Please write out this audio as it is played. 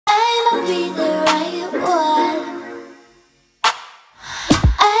be the right one.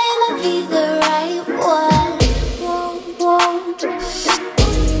 I'ma be the right one. Won't.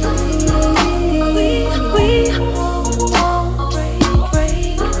 We won't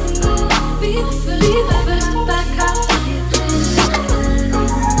break. Be the first back out.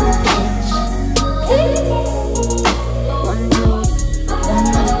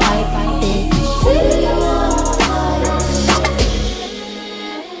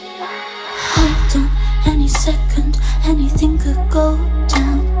 Second, anything could go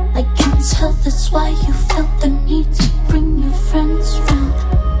down. I can tell that's why you felt the need to bring your friends round.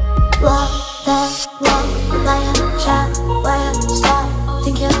 Walk the walk, why you try, why you stop.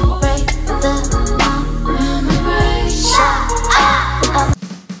 Think you'll break the law, run a break shot.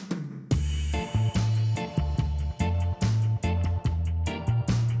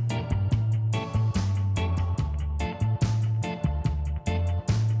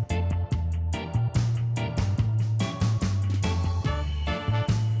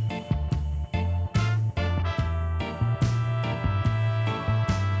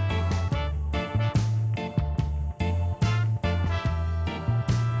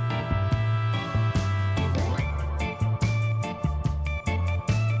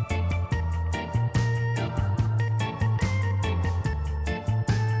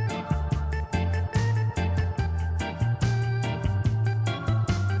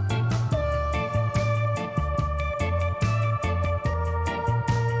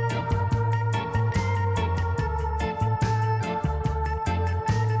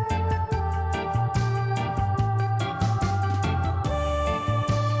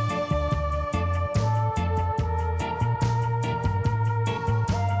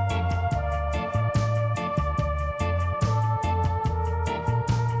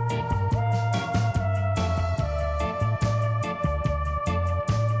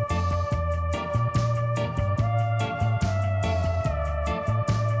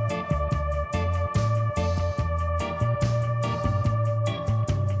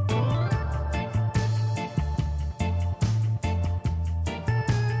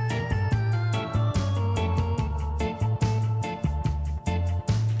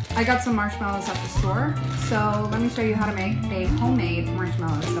 I got some marshmallows at the store, so let me show you how to make a homemade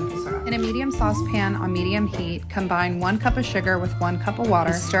marshmallow simple syrup. In a medium saucepan on medium heat, combine 1 cup of sugar with 1 cup of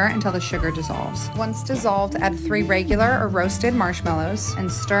water. Stir until the sugar dissolves. Once dissolved, add 3 regular or roasted marshmallows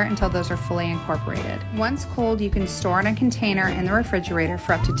and stir until those are fully incorporated. Once cold, you can store in a container in the refrigerator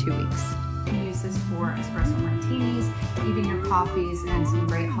for up to 2 weeks. You can use this for espresso martinis, even your coffees, and some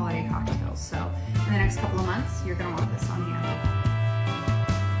great holiday cocktails. So in the next couple of months, you're gonna want this on hand.